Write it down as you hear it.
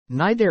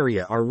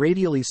Cnidaria are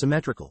radially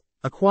symmetrical,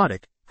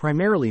 aquatic,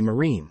 primarily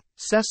marine,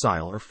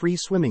 sessile or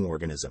free-swimming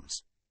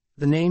organisms.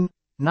 The name,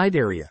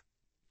 Cnidaria,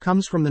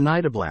 comes from the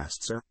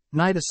cnidoblasts or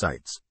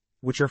cnidocytes,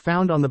 which are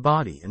found on the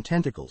body and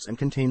tentacles and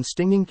contain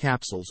stinging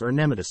capsules or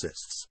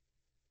nematocysts.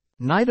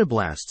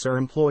 Cnidoblasts are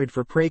employed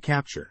for prey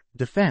capture,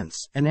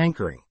 defense, and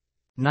anchoring.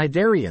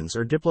 Cnidarians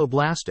are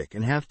diploblastic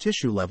and have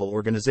tissue-level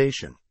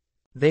organization.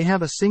 They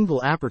have a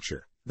single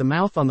aperture, the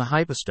mouth on the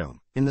hypostome,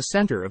 in the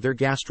center of their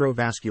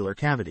gastrovascular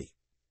cavity.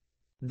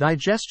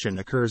 Digestion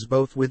occurs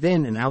both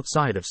within and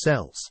outside of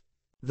cells.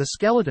 The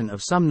skeleton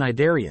of some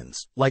cnidarians,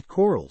 like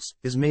corals,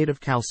 is made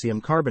of calcium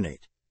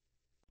carbonate.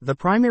 The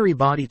primary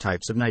body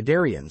types of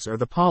cnidarians are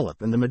the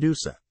polyp and the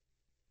medusa.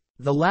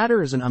 The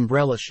latter is an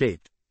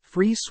umbrella-shaped,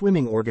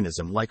 free-swimming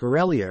organism like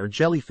Aurelia or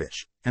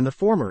jellyfish, and the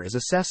former is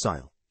a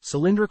sessile,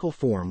 cylindrical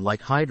form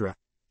like hydra,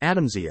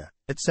 adamsia,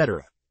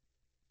 etc.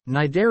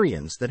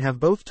 Cnidarians that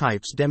have both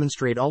types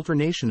demonstrate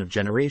alternation of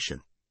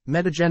generation,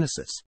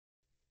 metagenesis.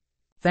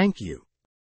 Thank you.